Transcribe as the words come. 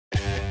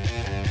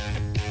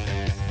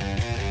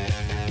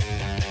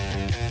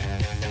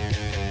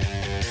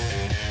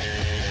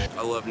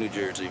I love New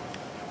Jersey.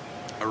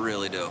 I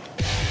really do.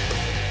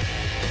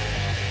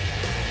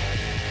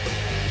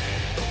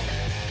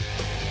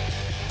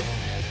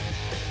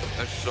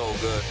 That's so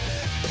good.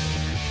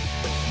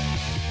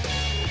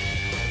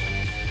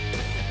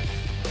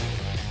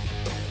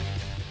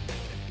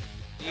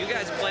 Do you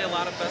guys play a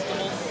lot of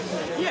festivals?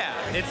 Yeah,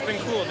 it's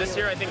been cool. This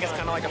year I think it's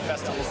kind of like a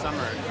festival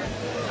summer.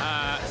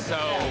 So,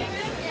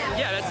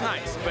 yeah, that's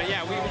nice. But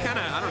yeah, we kind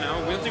of, I don't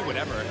know, we'll do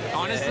whatever.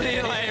 Honestly,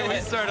 like,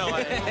 we sort of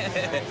like,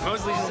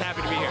 mostly just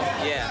happy to be here.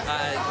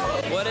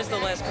 Yeah. What has the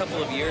last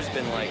couple of years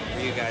been like for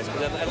you guys?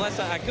 Unless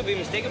I could be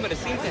mistaken, but it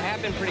seems to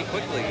happen pretty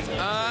quickly.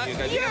 You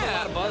guys. You have a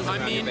lot of buzz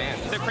around your band.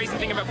 The crazy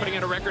thing about putting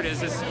out a record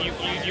is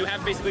you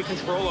have basically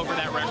control over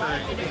that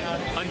record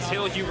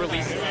until you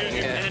release it.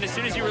 Yeah. And then as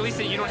soon as you release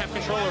it, you don't have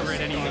control over it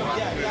anymore.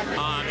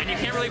 And you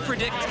can't really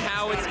predict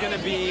how it's going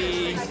to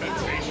be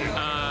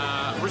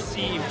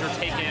received or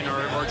taken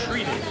or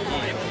treated.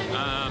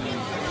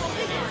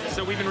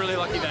 So we've been really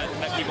lucky that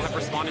people have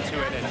responded to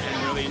it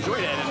and really enjoyed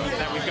it, and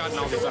that we've gotten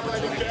all these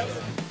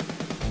opportunities.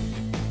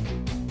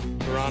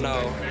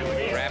 Toronto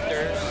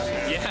Raptors.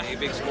 Yeah. Are you a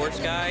big sports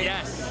guy?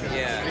 Yes.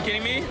 Yeah. You're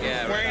kidding me?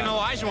 Yeah. Wearing an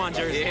Olajuwon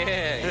jersey.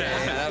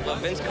 Yeah. But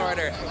Vince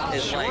Carter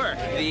is like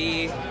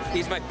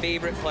he's my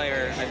favorite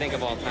player, I think,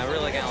 of all time. I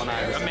really like Allen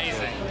Iverson.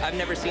 Amazing. I've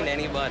never seen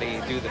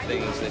anybody do the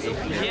things that he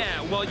can do.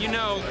 Yeah, well, you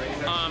know,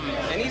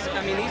 and he's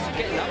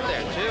getting up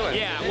there too.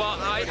 Yeah, well,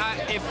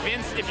 if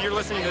Vince, if you're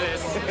listening to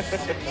this,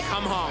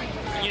 come home.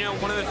 You know,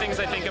 one of the things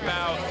I think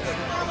about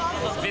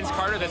Vince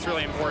Carter that's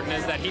really important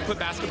is that he put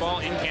basketball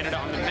in Canada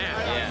on the map.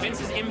 Yeah.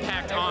 Vince's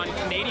impact on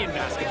Canadian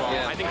basketball,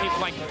 I think people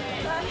like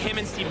him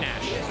and Steve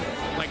Nash,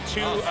 like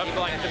two of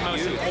like the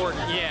most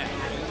important. Yeah.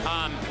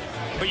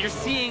 But you're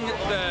seeing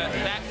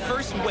that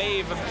first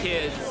wave of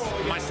kids,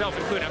 myself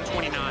included. I'm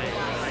 29,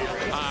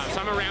 so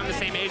I'm around the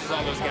same age as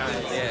all those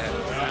guys.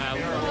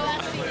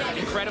 Yeah.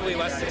 Incredibly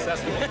less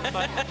successful.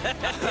 But,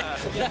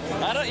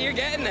 you're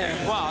getting there.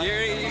 Well,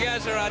 you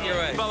guys are on your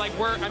way. But like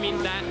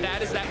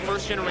that is that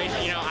first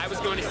generation. You know, I was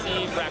going to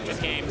see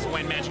Raptors games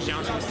when Magic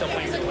Johnson was still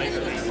playing for the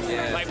Lakers.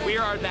 Yeah. Like we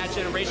are that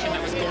generation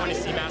that was going to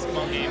see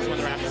basketball games when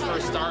the Raptors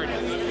first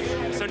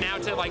started. So now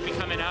to like be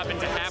coming up and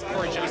to have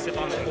Corey Joseph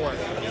on the court,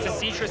 to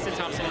see Tristan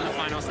Thompson in the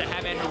finals, to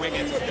have Andrew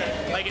Wiggins,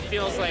 like it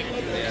feels like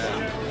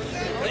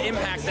the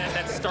impact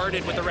that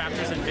started with the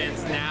Raptors and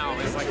Vince now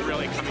is like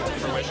really coming to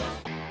fruition.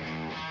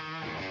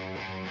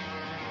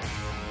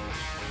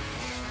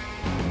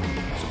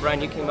 So Brian,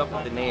 you came up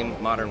with the name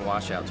Modern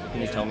Washouts. What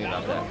can you tell me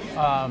about that?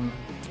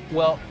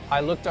 Well,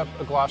 I looked up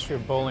a glossary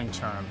of bowling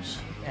terms,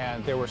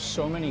 and there were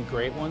so many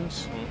great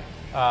ones,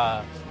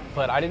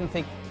 but I didn't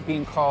think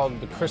being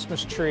called the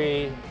Christmas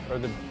tree or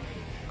the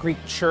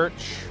Greek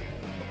church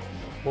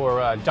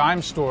or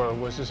dime store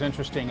was as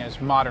interesting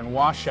as modern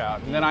washout,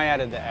 and then I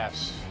added the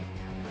S.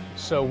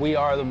 So we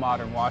are the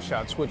modern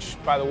washouts, which,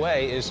 by the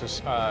way,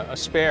 is a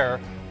spare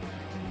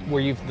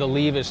where the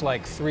leave is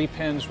like 3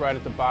 pins right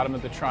at the bottom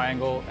of the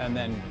triangle and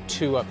then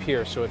 2 up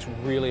here, so it's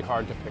really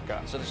hard to pick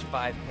up. So there's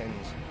 5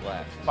 pins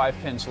left. 5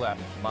 pins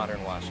left.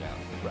 Modern washout.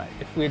 Right.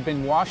 If we had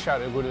been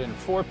washout, it would have been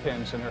 4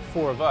 pins, and there are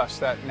 4 of us.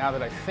 Now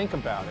that I think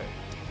about it.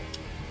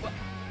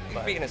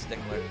 Well, being a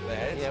stickler.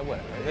 Yeah,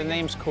 whatever. The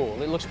name's cool.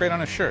 It looks great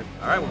on a shirt.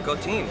 All right, well, go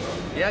team.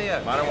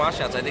 Yeah. Modern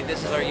washouts. I think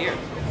this is our year.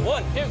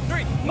 1, 2,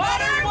 3.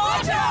 Modern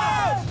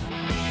washouts!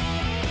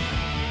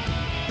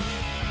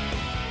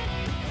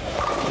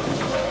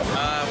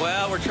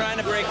 Well, we're trying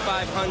to break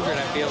 500,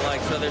 I feel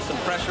like, so there's some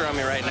pressure on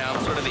me right now.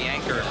 I'm sort of the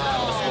anchor of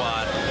the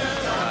squad,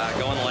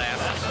 going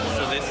last.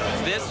 So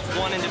this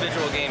one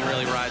individual game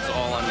really rides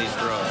all on these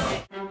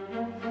throws.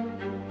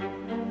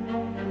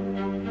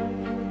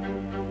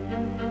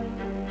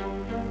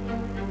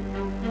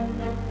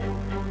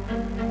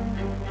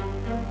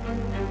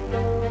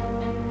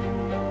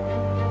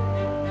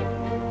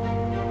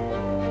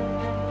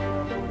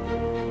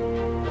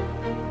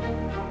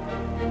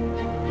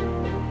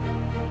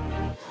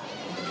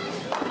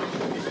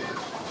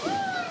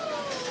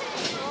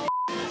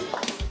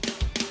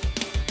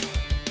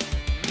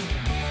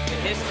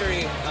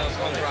 History of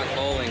punk rock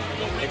bowling.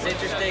 It's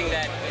interesting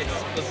that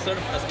it's sort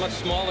of a much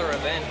smaller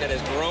event that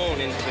has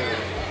grown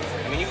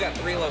into, I mean, you've got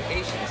 3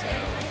 locations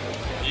now.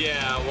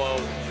 Yeah, well,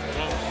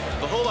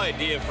 the whole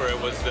idea for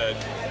it was that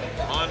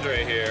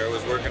Andre here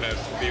was working at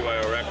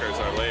BYO Records,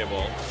 our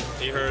label.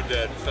 He heard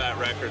that Fat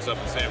Records up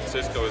in San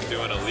Francisco was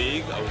doing a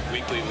league, a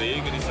weekly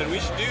league, and he said, we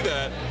should do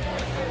that.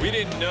 We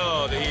didn't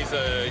know that he's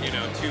a,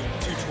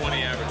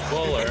 220 average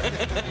bowler.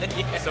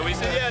 Yeah. So we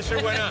said, yeah,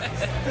 sure, why not?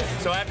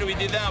 So after we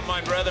did that,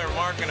 my brother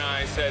Mark and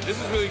I said, this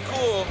is really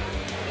cool.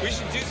 We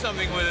should do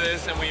something with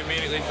this, and we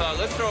immediately thought,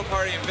 let's throw a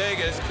party in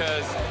Vegas,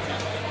 because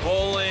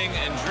bowling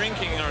and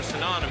drinking are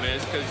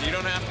synonymous, because you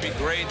don't have to be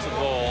great to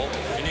bowl,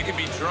 and you can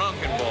be drunk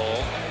and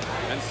bowl.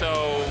 And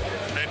so,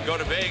 and go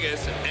to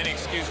Vegas, any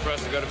excuse for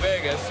us to go to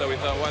Vegas, so we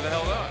thought, why the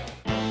hell not?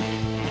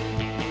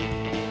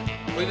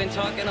 We've been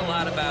talking a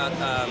lot about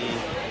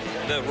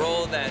the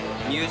role that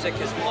music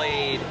has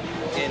played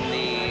in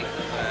the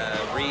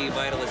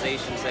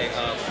revitalization, say,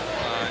 of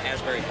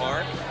Asbury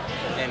Park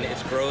and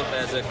its growth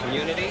as a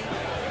community.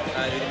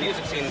 The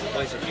music scene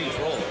plays a huge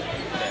role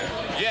there.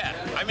 Yeah,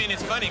 I mean,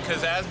 it's funny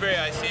because Asbury,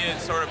 I see it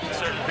sort of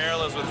certain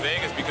parallels with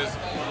Vegas because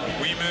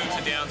we moved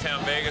to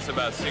downtown Vegas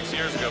about 6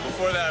 years ago.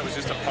 Before that, it was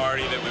just a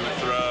party that we would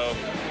throw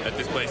at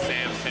this place,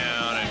 Sam's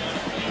Town,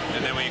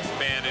 and then we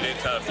expanded it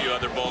to a few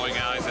other bowling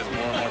alleys as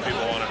more and more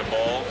people wanted to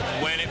bowl.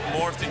 When it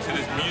morphed into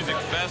this music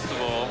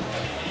festival,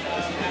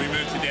 we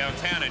moved to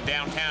downtown, and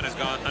downtown has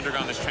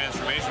undergone this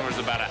transformation where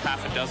there's about a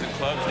half a dozen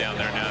clubs down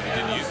there now that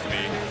didn't used to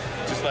be,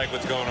 just like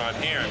what's going on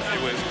here.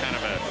 It was kind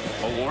of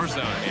a war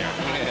zone here.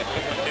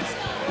 It's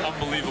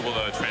unbelievable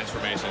the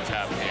transformations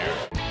happen here.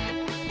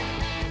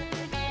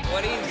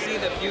 What do you see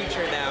the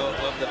future now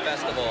of the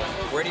festival?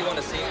 Where do you want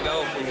to see it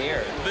go from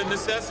here? The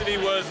necessity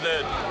was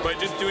that by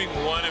just doing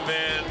one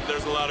event,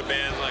 there's a lot of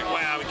bands like,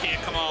 wow, we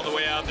can't come all the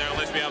way out there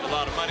unless we have a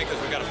lot of money because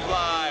we got to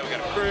fly, we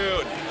got a crew.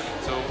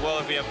 So, well,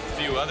 if we have a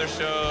few other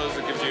shows,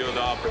 it gives you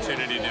the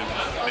opportunity to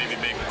maybe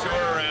make a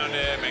tour around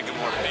it, make it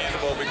more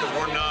feasible, because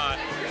we're not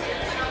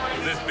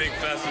this big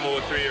festival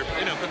with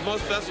because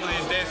most festivals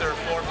these days are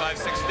 4, 5,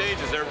 6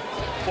 stages. They're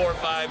 4 or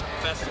 5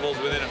 festivals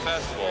within a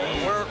festival.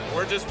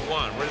 We're just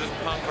one. We're just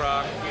punk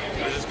rock.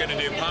 We're just gonna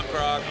do punk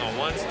rock on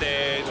one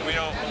stage. We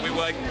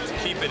like to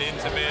keep it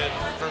intimate.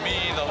 For me,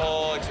 the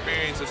whole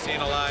experience of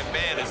seeing a live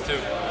band is to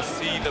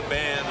see the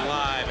band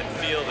live and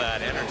feel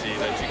that energy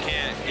that you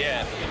can't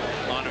get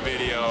on a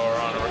video or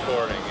on a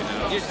recording.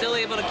 You're still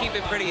able to keep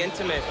it pretty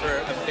intimate for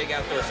a big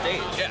outdoor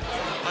stage. Yeah,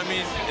 I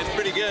mean, it's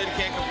pretty good. You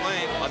can't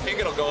complain. I think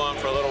it'll go on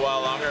for a little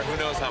while longer. Who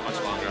knows how much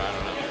longer? I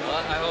don't know. Well,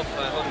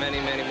 I hope many,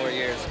 many more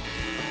years.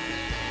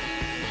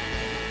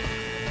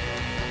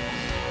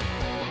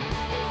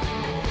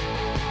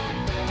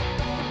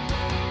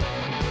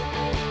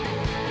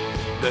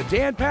 The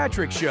Dan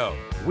Patrick Show,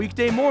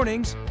 weekday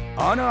mornings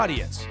on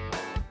Audience.